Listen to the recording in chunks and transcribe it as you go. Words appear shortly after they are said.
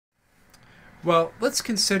Well, let's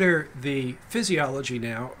consider the physiology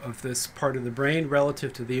now of this part of the brain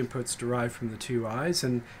relative to the inputs derived from the two eyes.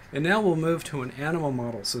 And now we'll move to an animal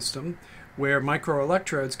model system where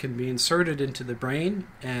microelectrodes can be inserted into the brain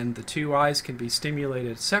and the two eyes can be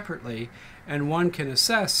stimulated separately, and one can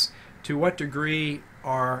assess to what degree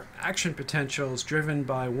are action potentials driven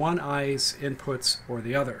by one eye's inputs or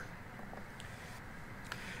the other.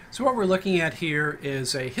 So what we're looking at here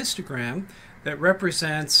is a histogram that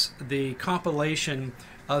represents the compilation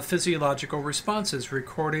of physiological responses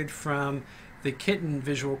recorded from the kitten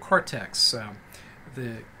visual cortex.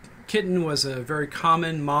 The kitten was a very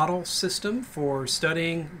common model system for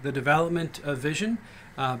studying the development of vision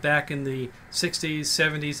back in the 60s,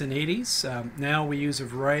 70s, and 80s. Now we use a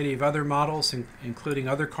variety of other models, including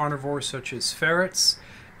other carnivores such as ferrets,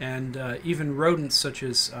 and even rodents such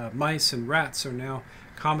as mice and rats are now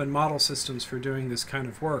common model systems for doing this kind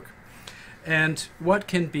of work. And what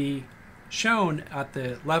can be shown at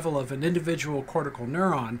the level of an individual cortical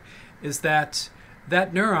neuron is that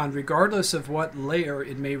that neuron, regardless of what layer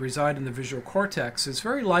it may reside in the visual cortex, is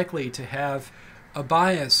very likely to have a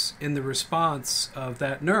bias in the response of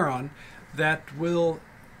that neuron that will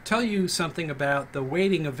tell you something about the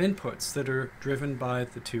weighting of inputs that are driven by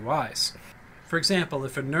the two eyes. For example,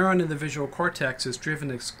 if a neuron in the visual cortex is driven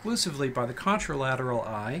exclusively by the contralateral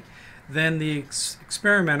eye, then the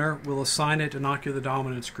experimenter will assign it an ocular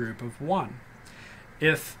dominance group of 1.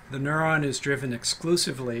 If the neuron is driven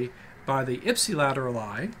exclusively by the ipsilateral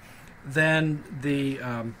eye, then the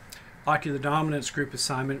ocular dominance group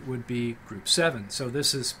assignment would be group 7. So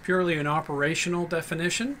this is purely an operational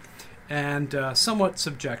definition and somewhat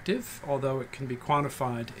subjective, although it can be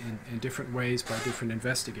quantified in different ways by different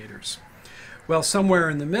investigators. Well, somewhere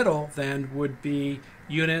in the middle then would be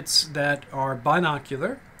units that are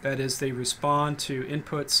binocular. That is, they respond to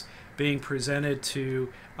inputs being presented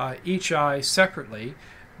to each eye separately,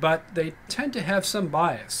 but they tend to have some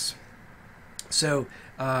bias. So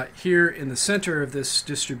here in the center of this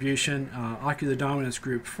distribution, ocular dominance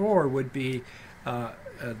group 4 would be a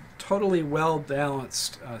totally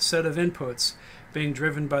well-balanced set of inputs being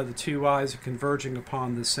driven by the two eyes converging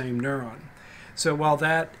upon the same neuron. So while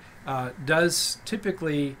that does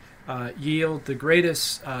typically yield the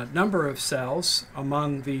greatest number of cells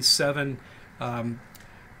among these 7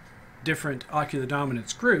 different ocular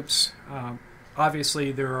dominance groups,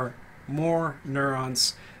 obviously there are more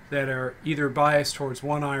neurons that are either biased towards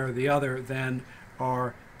one eye or the other than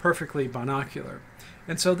are perfectly binocular.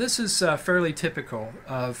 And so this is fairly typical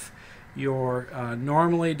of your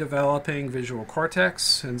normally developing visual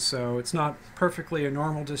cortex, and so it's not perfectly a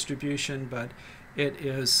normal distribution, but it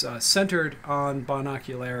is centered on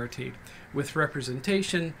binocularity with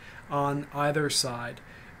representation on either side.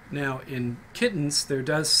 Now in kittens there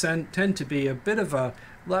does tend to be a bit of a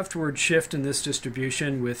leftward shift in this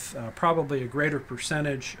distribution with probably a greater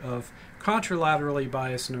percentage of contralaterally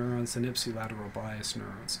biased neurons than ipsilateral biased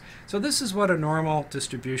neurons. So this is what a normal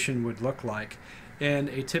distribution would look like in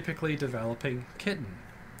a typically developing kitten.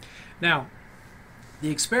 Now,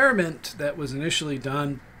 the experiment that was initially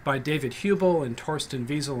done by David Hubel and Torsten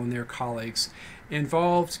Wiesel and their colleagues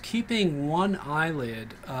involved keeping one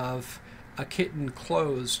eyelid of a kitten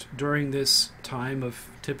closed during this time of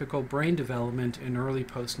typical brain development in early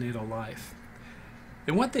postnatal life.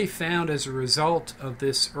 And what they found as a result of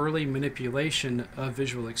this early manipulation of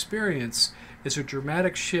visual experience is a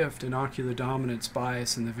dramatic shift in ocular dominance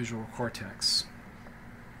bias in the visual cortex.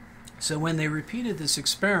 So when they repeated this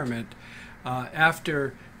experiment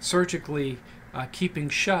after surgically keeping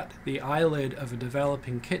shut the eyelid of a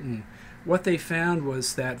developing kitten, what they found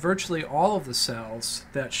was that virtually all of the cells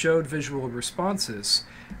that showed visual responses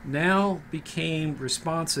now became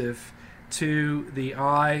responsive to the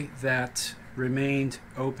eye that remained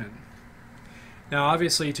open. Now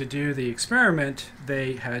obviously to do the experiment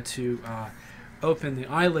they had to open the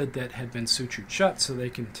eyelid that had been sutured shut so they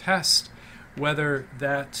can test whether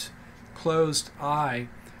that closed eye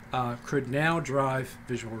could now drive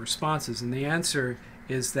visual responses, and the answer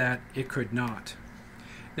is that it could not.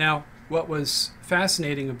 Now, what was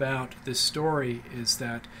fascinating about this story is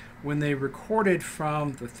that when they recorded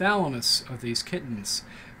from the thalamus of these kittens,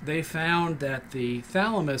 they found that the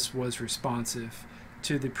thalamus was responsive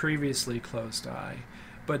to the previously closed eye,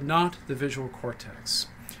 but not the visual cortex.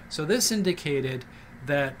 So this indicated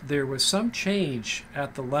that there was some change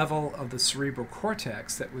at the level of the cerebral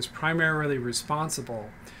cortex that was primarily responsible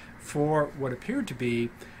for what appeared to be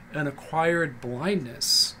an acquired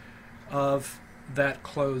blindness of that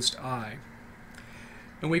closed eye.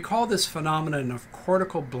 And we call this phenomenon of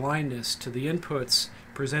cortical blindness to the inputs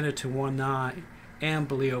presented to one eye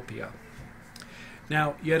amblyopia.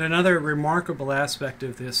 Now, yet another remarkable aspect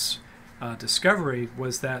of this discovery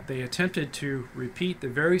was that they attempted to repeat the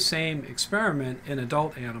very same experiment in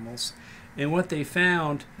adult animals, and what they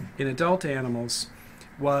found in adult animals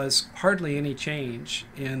was hardly any change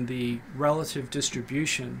in the relative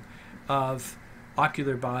distribution of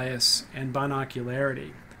ocular bias and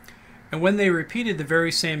binocularity. And when they repeated the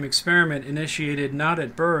very same experiment initiated not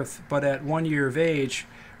at birth but at 1 year of age,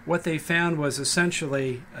 what they found was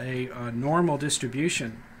essentially a normal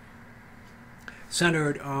distribution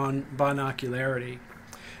centered on binocularity.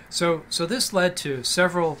 So this led to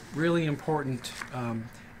several really important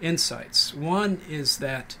insights. One is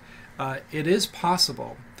that it is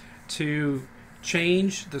possible to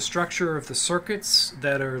change the structure of the circuits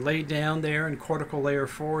that are laid down there in cortical layer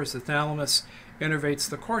 4 as the thalamus innervates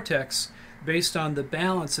the cortex based on the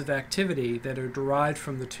balance of activity that are derived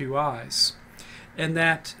from the two eyes, and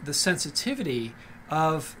that the sensitivity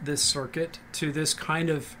of this circuit to this kind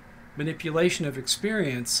of manipulation of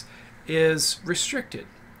experience is restricted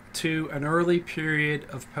to an early period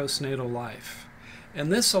of postnatal life.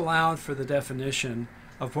 And this allowed for the definition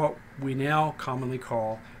of what we now commonly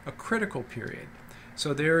call a critical period.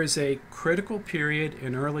 So there is a critical period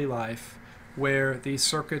in early life where these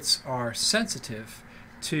circuits are sensitive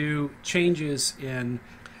to changes in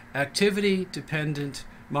activity-dependent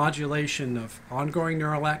modulation of ongoing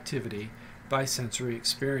neural activity by sensory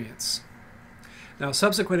experience. Now,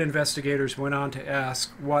 subsequent investigators went on to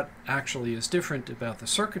ask what actually is different about the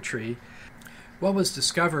circuitry. What was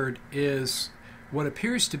discovered is what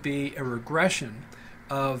appears to be a regression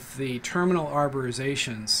of the terminal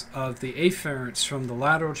arborizations of the afferents from the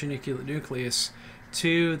lateral geniculate nucleus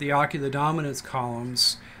to the ocular dominance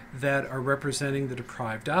columns that are representing the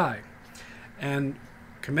deprived eye. And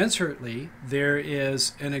commensurately, there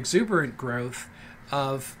is an exuberant growth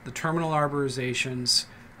of the terminal arborizations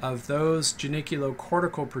of those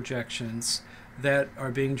geniculocortical projections that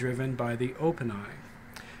are being driven by the open eye.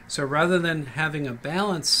 So rather than having a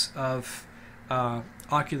balance of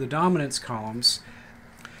ocular dominance columns,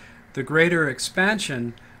 the greater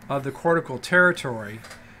expansion of the cortical territory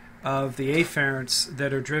of the afferents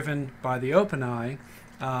that are driven by the open eye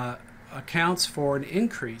accounts for an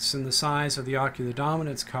increase in the size of the ocular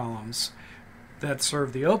dominance columns that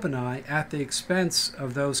serve the open eye at the expense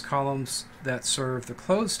of those columns that serve the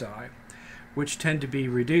closed eye, which tend to be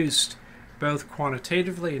reduced both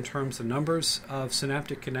quantitatively in terms of numbers of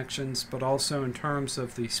synaptic connections, but also in terms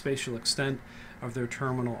of the spatial extent of their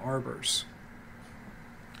terminal arbors.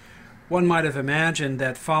 One might have imagined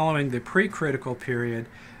that following the precritical period,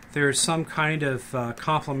 there's some kind of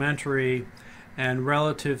complementary and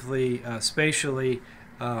relatively spatially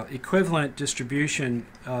equivalent distribution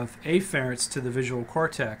of afferents to the visual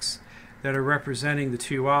cortex that are representing the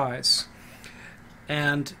two eyes.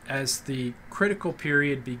 And as the critical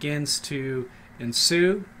period begins to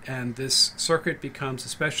ensue and this circuit becomes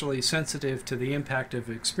especially sensitive to the impact of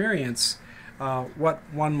experience, what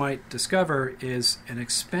one might discover is an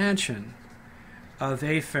expansion of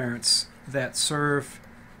afferents that serve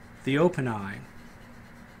the open eye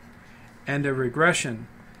and a regression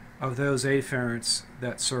of those afferents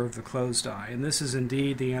that serve the closed eye. And this is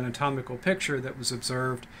indeed the anatomical picture that was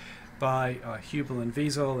observed by Hubel and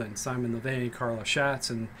Wiesel and Simon Levay, Carla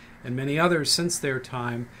Schatz, and many others since their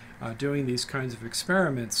time doing these kinds of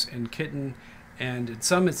experiments in kitten and, in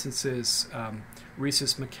some instances,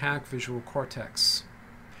 rhesus macaque visual cortex.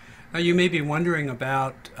 Now, you may be wondering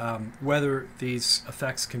about whether these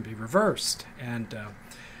effects can be reversed, and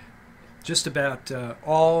just about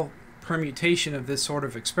all permutation of this sort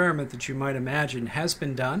of experiment that you might imagine has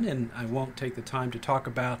been done, and I won't take the time to talk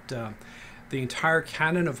about the entire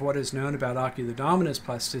canon of what is known about ocular dominance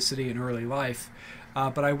plasticity in early life,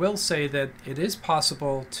 but I will say that it is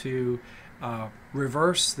possible to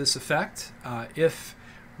reverse this effect if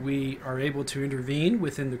we are able to intervene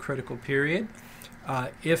within the critical period.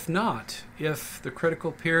 If not, if the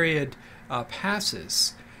critical period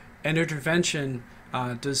passes and intervention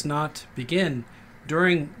does not begin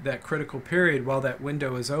during that critical period while that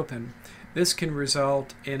window is open, this can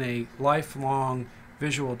result in a lifelong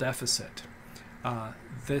visual deficit.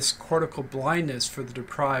 This cortical blindness for the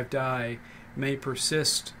deprived eye may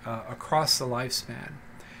persist across the lifespan.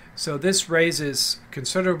 So this raises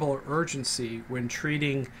considerable urgency when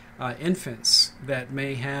treating infants that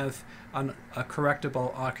may have a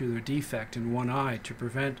correctable ocular defect in one eye to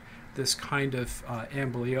prevent this kind of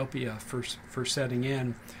amblyopia for setting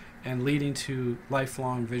in and leading to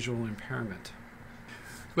lifelong visual impairment.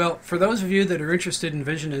 Well, for those of you that are interested in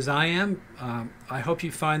vision as I am, I hope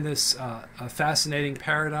you find this a fascinating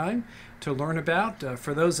paradigm. to learn about.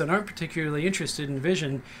 For those that aren't particularly interested in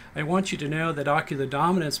vision, I want you to know that ocular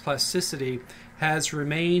dominance plasticity has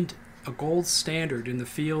remained a gold standard in the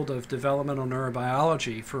field of developmental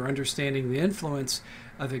neurobiology for understanding the influence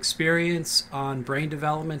of experience on brain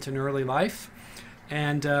development in early life,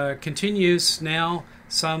 and continues now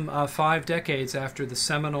some 5 decades after the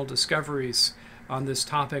seminal discoveries on this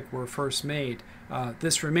topic were first made.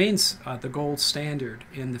 This remains the gold standard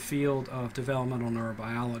in the field of developmental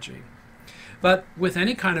neurobiology. But with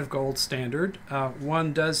any kind of gold standard,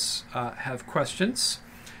 one does have questions.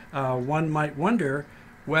 One might wonder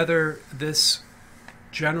whether this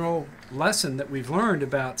general lesson that we've learned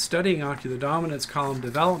about studying ocular dominance column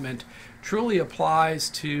development truly applies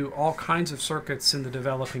to all kinds of circuits in the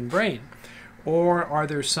developing brain, or are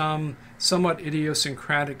there some somewhat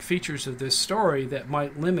idiosyncratic features of this story that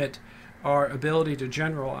might limit our ability to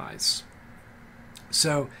generalize.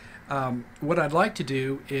 So what I'd like to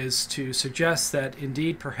do is to suggest that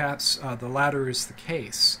indeed perhaps the latter is the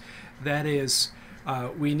case. That is,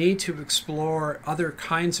 we need to explore other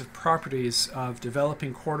kinds of properties of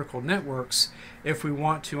developing cortical networks if we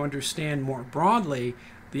want to understand more broadly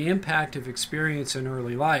the impact of experience in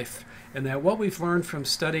early life, and that what we've learned from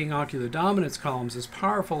studying ocular dominance columns, as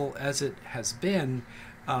powerful as it has been,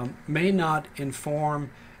 may not inform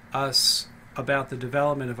us about the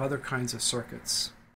development of other kinds of circuits.